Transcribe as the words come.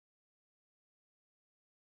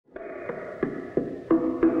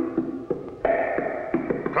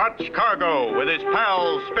Clutch Cargo with his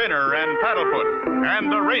pals Spinner and Paddlefoot,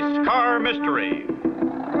 and the Racecar Mystery.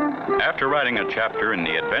 After writing a chapter in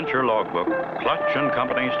the adventure logbook, Clutch and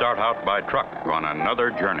company start out by truck on another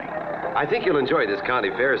journey. I think you'll enjoy this county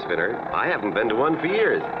fair, Spinner. I haven't been to one for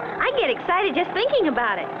years. I get excited just thinking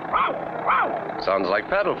about it. Sounds like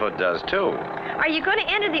Paddlefoot does, too. Are you going to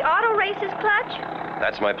enter the auto races, Clutch?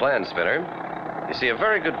 That's my plan, Spinner. You see, a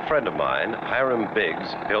very good friend of mine, Hiram Biggs,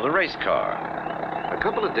 built a race car. A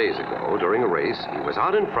couple of days ago, during a race, he was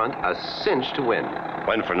out in front, a cinch to win.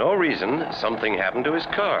 When, for no reason, something happened to his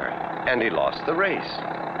car, and he lost the race.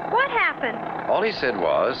 What happened? All he said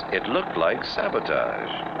was, it looked like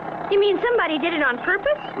sabotage. You mean somebody did it on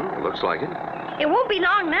purpose? Looks like it. It won't be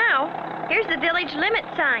long now. Here's the village limit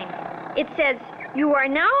sign. It says, "You are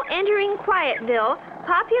now entering Quietville,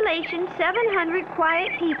 population 700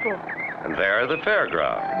 quiet people." And there are the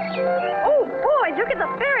fairgrounds. Oh, boy, look at the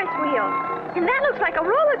Ferris wheel. And that looks like a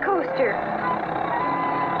roller coaster.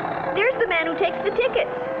 There's the man who takes the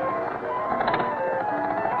tickets.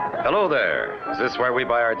 Hello there. Is this where we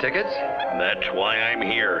buy our tickets? That's why I'm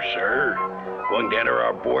here, sir. Going to enter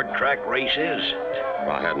our board track races?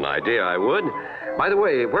 Well, I had an idea I would. By the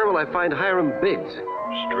way, where will I find Hiram Biggs?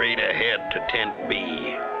 Straight ahead to Tent B.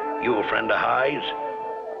 You a friend of Haas?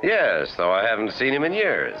 Yes, though I haven't seen him in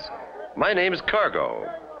years. My name's Cargo.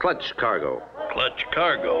 Clutch Cargo. Clutch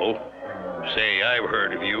Cargo? Say, I've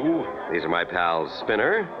heard of you. These are my pals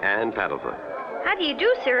Spinner and Paddlefoot. How do you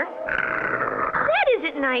do, sir? That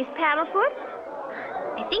isn't nice, Paddlefoot.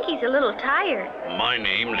 I think he's a little tired. My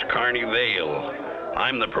name's Carney Vale.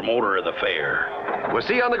 I'm the promoter of the fair. We'll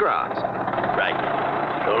see you on the grounds. Right.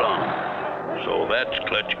 So long. So that's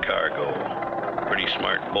Clutch Cargo. Pretty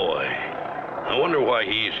smart boy. I wonder why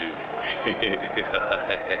he's...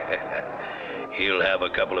 He'll have a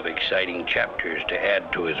couple of exciting chapters to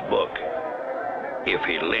add to his book. If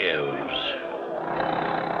he lives.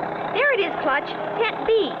 There it is, Clutch. Tent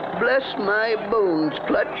B. Bless my bones,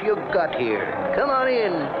 Clutch, you got here. Come on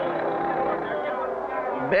in.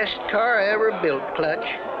 Best car I ever built, Clutch.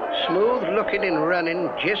 Smooth looking and running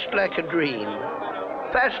just like a dream.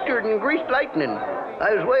 Faster than greased lightning.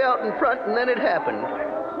 I was way out in front and then it happened.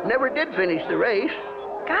 Never did finish the race.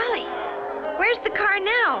 Golly, where's the car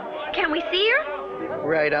now? Can we see her?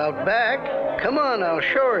 Right out back. Come on, I'll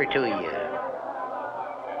show her to you.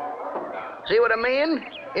 See what I mean?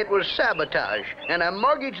 It was sabotage, and I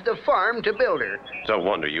mortgaged the farm to build her. It's no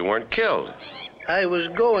wonder you weren't killed. I was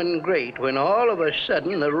going great when all of a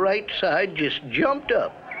sudden the right side just jumped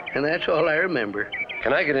up, and that's all I remember.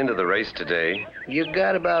 Can I get into the race today? You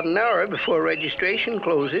got about an hour before registration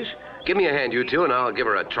closes. Give me a hand, you two, and I'll give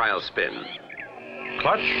her a trial spin.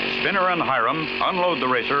 Clutch, Spinner, and Hiram unload the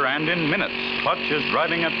racer, and in minutes, Clutch is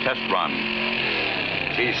driving a test run.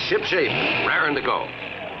 She's shipshape, raring to go.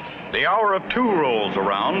 The hour of 2 rolls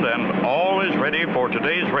around, and all is ready for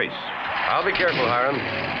today's race. I'll be careful, Hiram.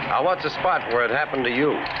 I'll watch the spot where it happened to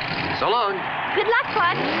you. So long. Good luck,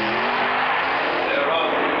 Clutch. They're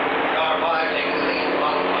off. Car 5 takes the lead,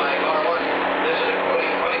 followed by Car 1. This is a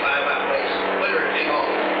 25-lap race. Winner take all.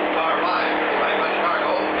 Car 5, by Clutch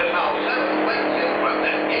Cargo, is now 7 lengths in front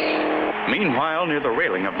and gaining. Meanwhile, near the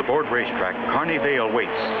railing of the board racetrack, Carney Vale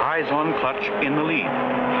waits, eyes on Clutch in the lead.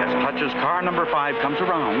 As Clutch's car number 5 comes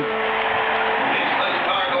around... It's Clutch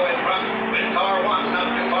Cargo in front, with Car 1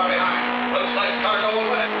 not too far behind. Looks like Cargo will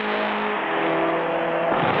win it.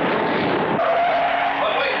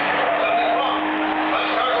 But wait, something's wrong. Clutch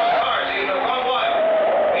Cargo's car seems to have gone wild.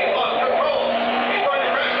 He's lost control. He's going to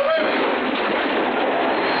crash the railing.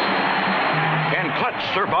 Can Clutch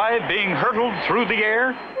survive being hurtled through the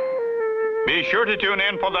air? Be sure to tune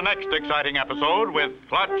in for the next exciting episode with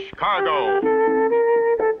Clutch Cargo.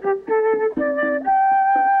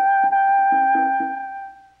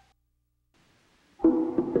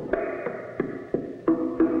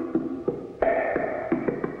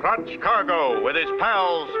 Clutch Cargo with his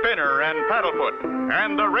pals Spinner and Paddlefoot,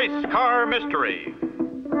 and the Racecar Mystery.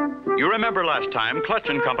 You remember last time, Clutch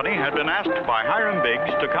and Company had been asked by Hiram Biggs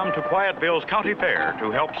to come to Quietville's county fair to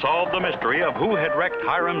help solve the mystery of who had wrecked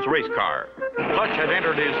Hiram's race car. Clutch had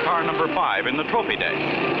entered his car number 5 in the trophy dash.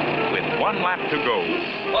 With 1 lap to go.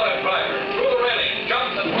 What a driver. Through the railing,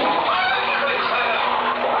 jumps and...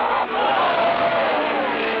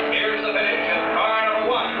 Here's the finish, and car number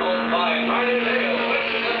 1 owned by Carney Vale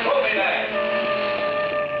wins the trophy dash.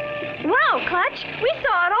 Wow, Clutch, we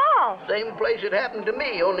saw it all. Same place it happened to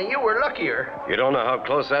me, only you were luckier. You don't know how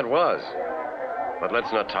close that was. But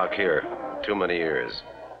let's not talk here. Too many ears.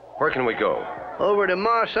 Where can we go? Over to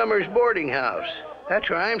Ma Summers' boarding house. That's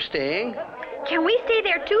where I'm staying. Can we stay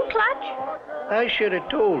there too, Clutch? I should have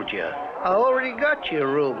told you. I already got you a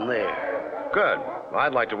room there. Good.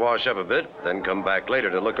 I'd like to wash up a bit, then come back later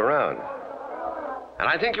to look around. And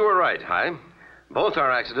I think you were right, Hi. Both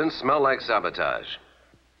our accidents smell like sabotage.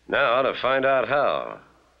 Now to find out how.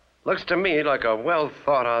 Looks to me like a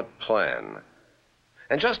well-thought-out plan.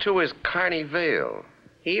 And just who is Carney Vale?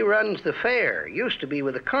 He runs the fair. Used to be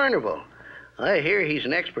with the carnival. I hear he's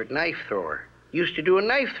an expert knife thrower. Used to do a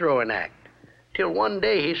knife throwing act. Till one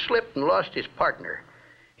day he slipped and lost his partner.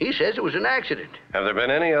 He says it was an accident. Have there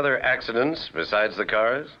been any other accidents besides the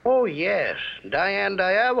cars? Oh, yes. Diane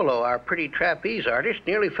Diavolo, our pretty trapeze artist,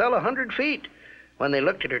 nearly fell 100 feet. When they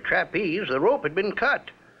looked at her trapeze, the rope had been cut.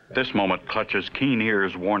 At this moment, Clutch's keen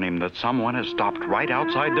ears warn him that someone has stopped right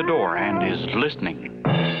outside the door and is listening.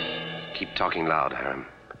 Keep talking loud, Hiram.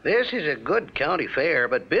 This is a good county fair,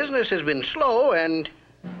 but business has been slow and...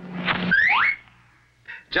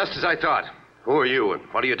 Just as I thought. Who are you and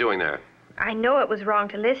what are you doing there? I know it was wrong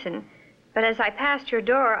to listen, but as I passed your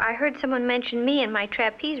door, I heard someone mention me and my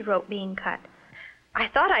trapeze rope being cut. I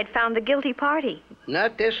thought I'd found the guilty party.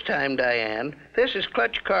 Not this time, Diane. This is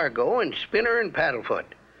Clutch Cargo and Spinner and Paddlefoot.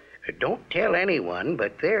 Don't tell anyone,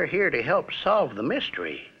 but they're here to help solve the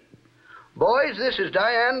mystery. Boys, this is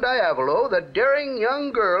Diane Diavolo, the daring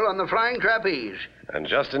young girl on the flying trapeze. And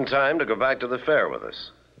just in time to go back to the fair with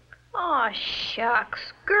us. Aw, shucks.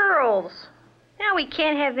 Girls. Now we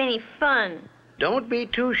can't have any fun. Don't be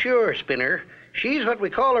too sure, Spinner. She's what we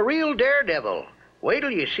call a real daredevil. Wait till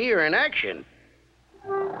you see her in action.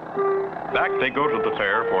 Back they go to the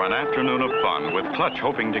fair for an afternoon of fun, with Clutch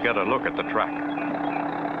hoping to get a look at the track.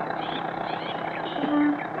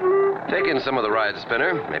 Take in some of the ride,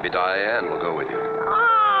 Spinner. Maybe Diane will go with you.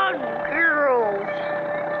 Oh, girls.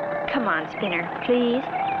 Come on, Spinner, please.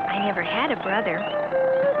 I never had a brother.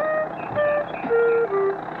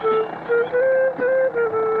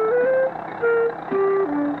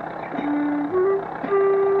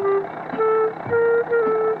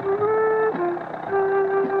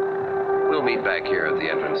 We'll meet back here at the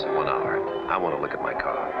entrance in 1 hour. I want to look at my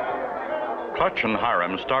car. Clutch and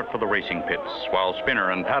Hiram start for the racing pits, while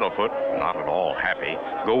Spinner and Paddlefoot, not at all happy,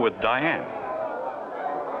 go with Diane.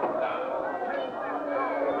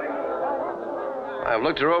 I've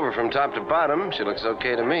looked her over from top to bottom. She looks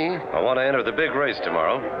okay to me. I want to enter the big race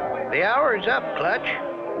tomorrow. The hour's up, Clutch.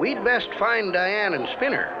 We'd best find Diane and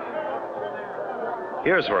Spinner.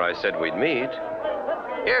 Here's where I said we'd meet.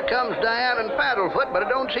 Here comes Diane and Paddlefoot, but I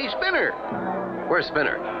don't see Spinner. Where's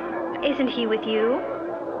Spinner? Isn't he with you?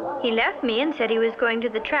 He left me and said he was going to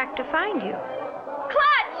the track to find you.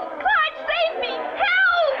 Clutch! Clutch, save me!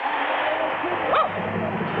 Help!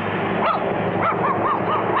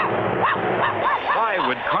 Why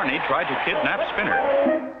would Carney try to kidnap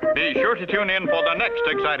Spinner? Be sure to tune in for the next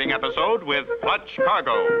exciting episode with Clutch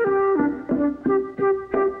Cargo.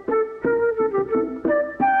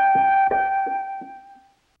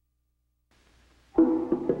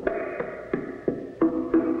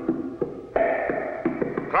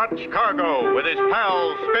 Clutch Cargo with his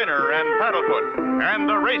pals Spinner and Paddlefoot and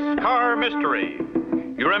the Racecar mystery.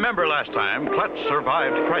 You remember last time, Clutch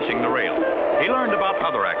survived crashing the rail. He learned about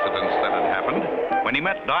other accidents that had happened when he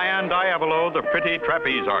met Diane Diavolo, the pretty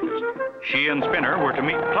trapeze artist. She and Spinner were to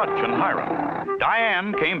meet Clutch and Hiram.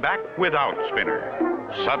 Diane came back without Spinner.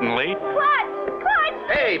 Suddenly... Clutch!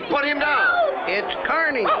 Clutch! Hey, put him down! It's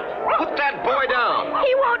Carney. Put that boy down!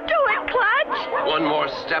 He won't do it, Clutch! One more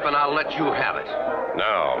step and I'll let you have it.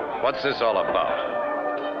 Now, what's this all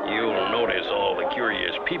about? You'll notice all the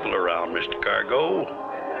curious people around, Mr. Cargo.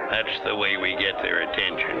 That's the way we get their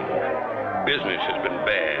attention. Business has been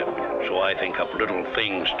bad, so I think up little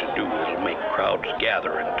things to do that'll make crowds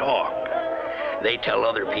gather and talk. They tell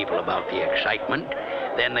other people about the excitement,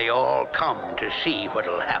 then they all come to see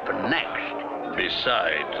what'll happen next.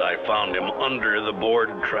 Besides, I found him under the board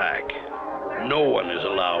track. No one is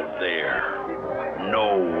allowed there.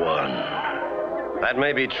 No one. That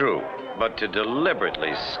may be true, but to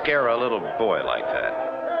deliberately scare a little boy like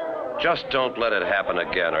that, just don't let it happen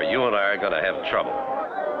again, or you and I are going to have trouble.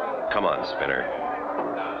 Come on, Spinner.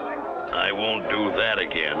 I won't do that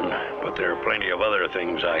again, but there are plenty of other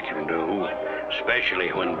things I can do,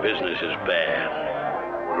 especially when business is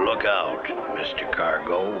bad. Look out, Mr.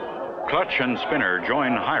 Cargo. Clutch and Spinner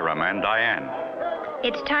join Hiram and Diane.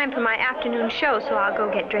 It's time for my afternoon show, so I'll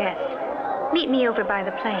go get dressed. Meet me over by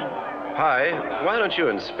the plane. Hi, why don't you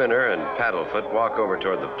and Spinner and Paddlefoot walk over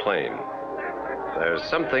toward the plane? There's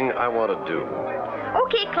something I want to do.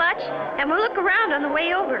 Okay, Clutch, and we'll look around on the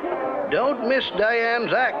way over. Don't miss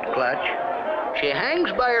Diane's act, Clutch. She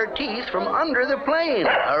hangs by her teeth from under the plane.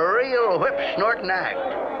 A real whip-snorting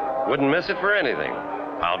act. Wouldn't miss it for anything.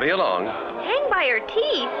 I'll be along. Hang by her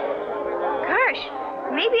teeth? Gosh,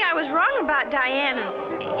 maybe I was wrong about Diane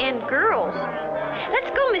and girls.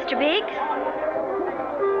 Let's go, Mr. Biggs.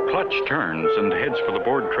 Clutch turns and heads for the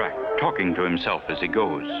board track, talking to himself as he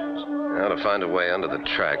goes. How to find a way under the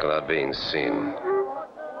track without being seen.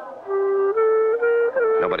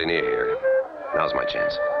 Nobody near here. Now's my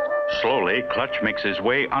chance. Slowly, Clutch makes his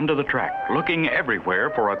way under the track, looking everywhere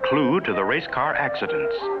for a clue to the race car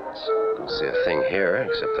accidents. Don't see a thing here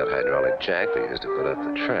except that hydraulic jack they used to put up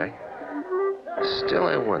the track. Still,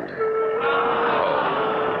 I wonder.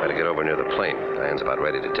 Oh, better get over near the plane. Diane's about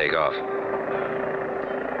ready to take off.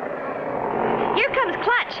 Here comes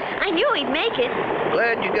Clutch. I knew he'd make it.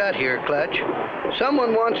 Glad you got here, Clutch.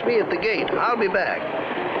 Someone wants me at the gate. I'll be back.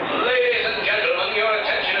 Ladies and gentlemen, your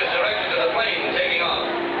attention is directed to the plane taking off.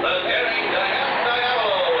 The Kerry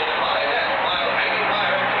Diablo with my death while hanging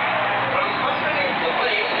fire from underneath the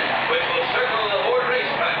plane, which will circle the board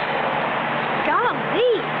racetrack.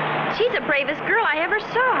 Golly, she's the bravest girl I ever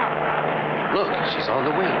saw. Look, she's on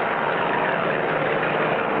the wing.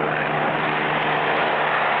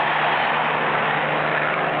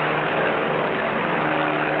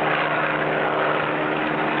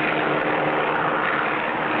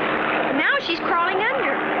 She's crawling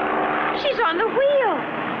under. She's on the wheel.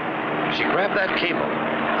 She grabbed that cable.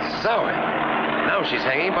 Zowie. Now she's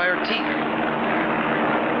hanging by her teeth.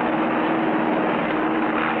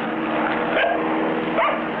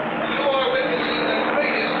 You are witnessing the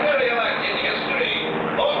greatest aerial act in history.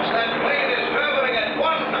 Folks, that plane is traveling at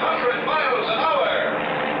 100 miles an hour.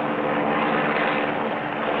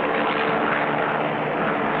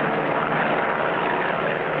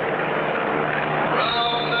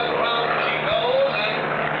 Round and round she goes, and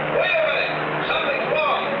wait a minute, something's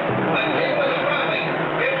wrong. That cable is traveling.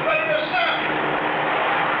 It's ready to stop.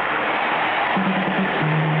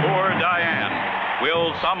 Poor Diane.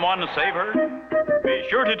 Will someone save her? Be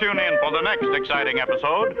sure to tune in for the next exciting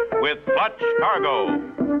episode with Clutch Cargo.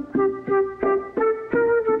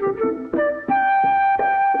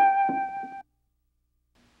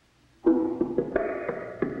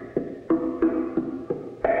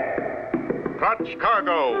 Clutch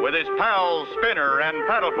Cargo with his pals Spinner and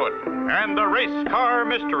Paddlefoot and the Race Car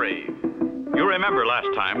Mystery. You remember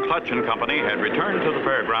last time Clutch and Company had returned to the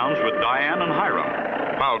fairgrounds with Diane and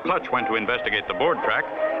Hiram. While Clutch went to investigate the board track,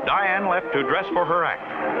 Diane left to dress for her act.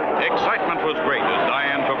 Excitement was great as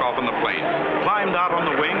Diane took off in the plane, climbed out on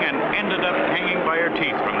the wing, and ended up hanging by her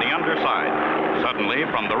teeth from the underside. Suddenly,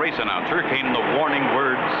 from the race announcer came the warning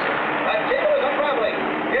words, That cable is unraveling.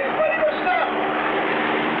 It's ready to stop.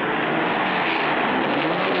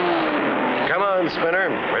 Come on,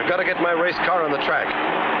 Spinner. We've got to get my race car on the track.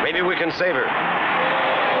 Maybe we can save her.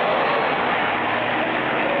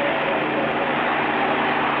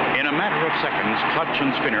 In a matter of seconds, Clutch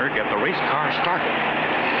and Spinner get the race car started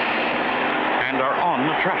and are on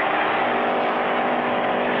the track.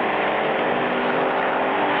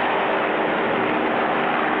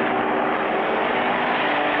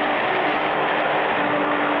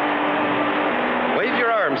 Wave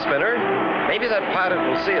your arm, Spinner. Maybe that pilot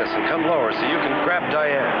will see us and come lower so you can grab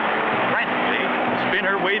Diane. Frantically,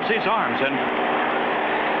 Spinner waves his arms and...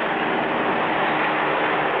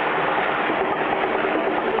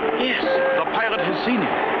 Yes, the pilot has seen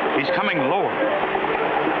him. He's coming lower.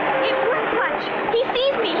 It worked, Clutch. He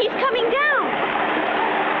sees me. He's coming down.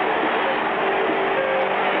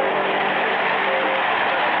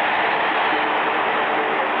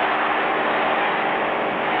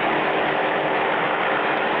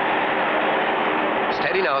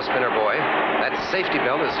 Steady now, Spinner boy. That safety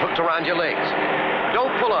belt is hooked around your legs.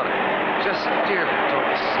 Don't pull on it. Just steer it toward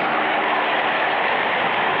the side.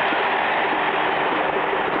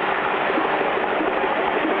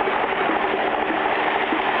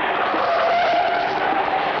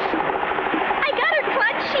 I got her,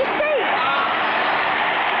 Clutch. She's safe.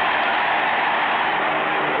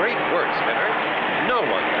 Great work, Spinner. No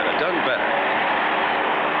one could have done better.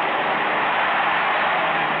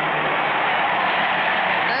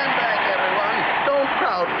 Stand back, everyone. Don't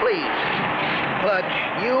crowd, please. Clutch,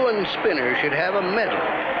 you and Spinner should have a medal.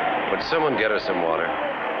 Would someone get her some water?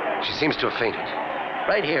 She seems to have fainted.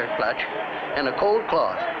 Right here, Clutch. And a cold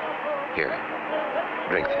cloth. Here,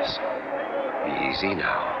 drink this. Easy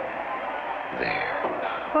now. There.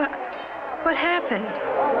 What happened?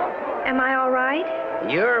 Am I all right?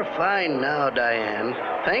 You're fine now, Diane.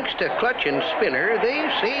 Thanks to Clutch and Spinner, they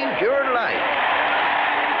saved your life.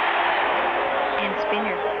 And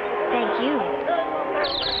Spinner, thank you.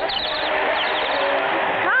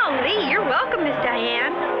 Golly, you're welcome, Miss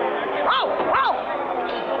Diane. Oh!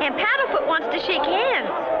 And Paddlefoot wants to shake hands.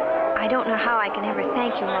 I don't know how I can ever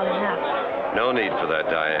thank you all enough. No need for that,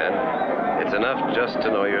 Diane. It's enough just to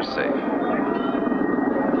know you're safe.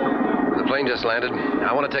 The plane just landed.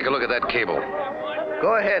 I want to take a look at that cable.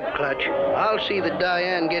 Go ahead, Clutch. I'll see that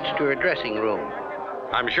Diane gets to her dressing room.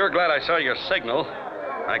 I'm sure glad I saw your signal.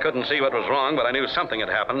 I couldn't see what was wrong, but I knew something had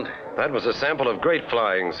happened. That was a sample of great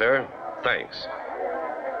flying, sir. Thanks.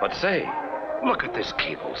 But say, look at this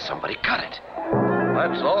cable. Somebody cut it.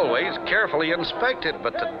 That's always carefully inspected,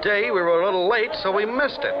 but today we were a little late, so we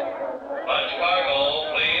missed it. Clutch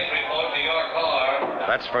Cargo, please report to your car.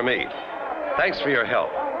 That's for me. Thanks for your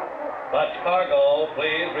help. Clutch Cargo,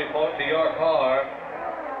 please report to your car.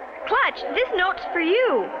 Clutch, this note's for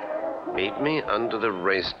you. Meet me under the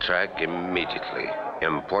racetrack immediately.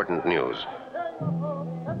 Important news.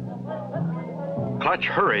 Clutch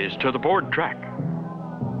hurries to the board track.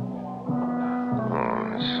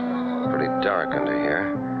 Oh, it's pretty dark under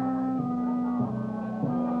here.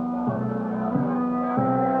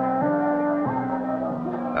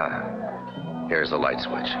 Here's the light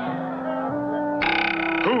switch.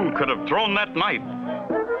 Who could have thrown that knife?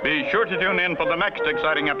 Be sure to tune in for the next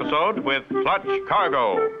exciting episode with Clutch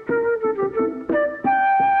Cargo.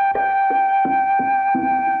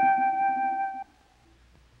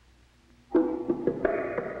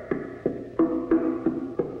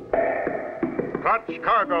 Clutch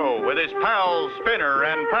Cargo with his pals Spinner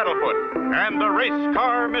and Paddlefoot and the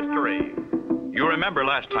Racecar Mystery. You remember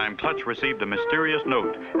last time Clutch received a mysterious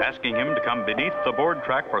note asking him to come beneath the board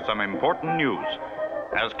track for some important news.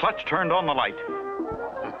 As Clutch turned on the light...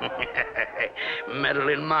 Meddle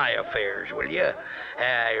in my affairs, will you?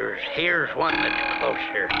 Here's one that's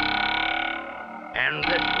closer. And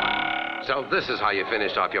this one. So this is how you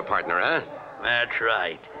finished off your partner, huh? That's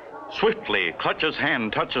right. Swiftly, Clutch's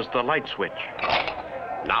hand touches the light switch.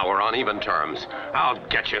 Now we're on even terms. I'll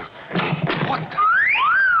get you. What?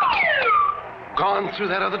 Gone through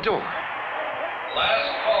that other door. Last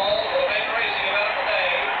call for the big racing event of the day.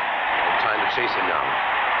 Time to chase him now.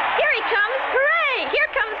 Here he comes. Hooray! Here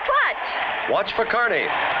comes Clutch. Watch for Carney.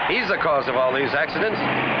 He's the cause of all these accidents.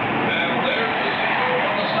 And there's the signal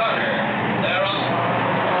from the starter. They're on.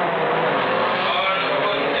 Car number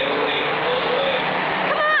 116 full away.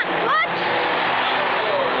 Come on, Clutch. Number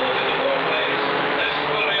 4 goes into fourth place. This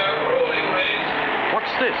will be our rolling race.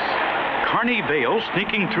 What's this? Carney Vale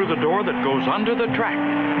sneaking through the door that goes under the track.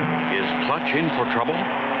 Is Clutch in for trouble?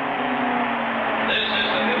 This is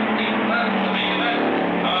the 15th lap of the main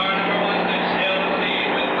event. Car number 1 is still in the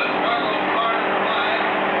lead with Clutch Cargo. Car number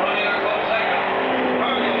 5 running a close second.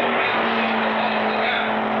 Cargo racing to close the gap.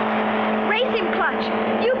 Race him, Clutch.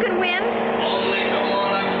 You can win. Only 2 more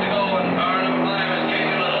laps to go and car number 5 is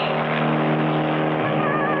gaining a little.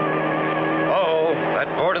 Uh-oh, that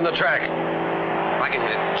board in the track. If I can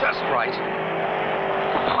hit it just right.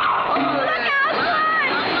 Look out,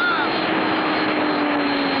 Clutch!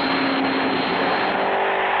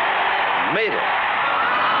 Made it.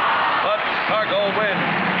 Clutch Cargo wins.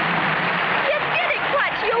 You did it,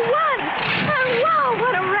 Clutch. You won. Oh, wow,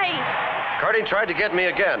 what a race. Carney tried to get me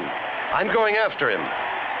again. I'm going after him.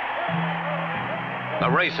 The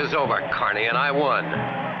race is over, Carney, and I won.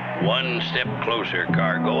 One step closer,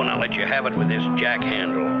 Cargo, and I'll let you have it with this jack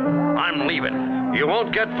handle. I'm leaving. You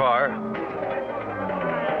won't get far.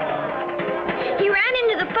 He ran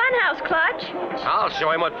into the funhouse, Clutch. I'll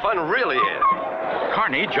show him what fun really is.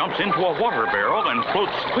 Carney jumps into a water barrel and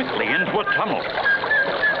floats quickly into a tunnel.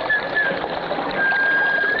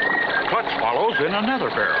 Clutch follows in another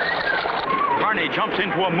barrel. Carney jumps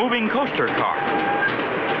into a moving coaster car.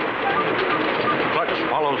 Clutch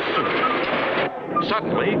follows suit.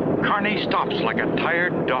 Suddenly, Carney stops like a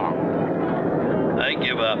tired dog. I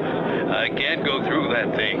give up. I can't go through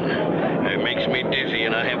that thing. It makes me dizzy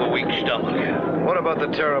and I have a weak stomach. What about the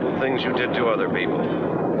terrible things you did to other people?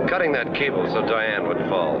 Cutting that cable so Diane would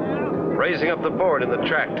fall. Raising up the board in the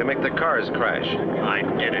track to make the cars crash. I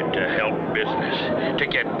did it to help business, to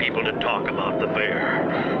get people to talk about the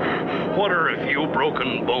fair. What are a few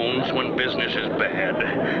broken bones when business is bad?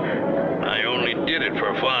 I only did it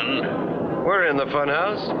for fun. We're in the fun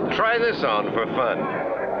house. Try this on for fun.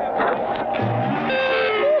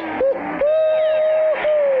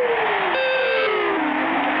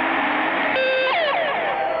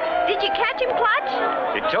 Did you catch him, Clutch?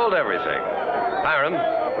 He told everything. Hiram,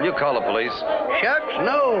 will you call the police? Shucks,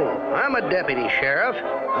 no. I'm a deputy sheriff.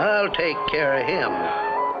 I'll take care of him.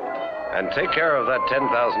 And take care of that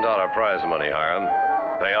 $10,000 prize money, Hiram.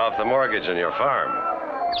 Pay off the mortgage on your farm.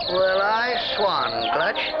 Well, I swan,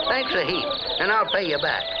 Clutch. Thanks a heap, and I'll pay you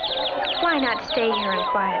back. Why not stay here in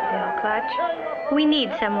Quietville, Clutch? We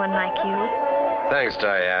need someone like you. Thanks,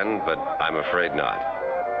 Diane, but I'm afraid not.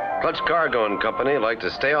 Clutch Cargo and Company like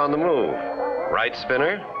to stay on the move. Right,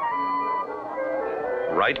 Spinner?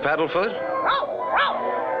 Right, Paddlefoot?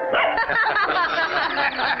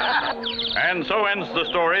 And so ends the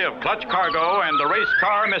story of Clutch Cargo and the race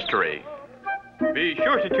car mystery. Be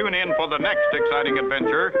sure to tune in for the next exciting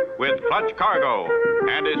adventure with Clutch Cargo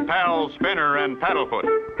and his pals Spinner and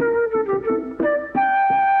Paddlefoot.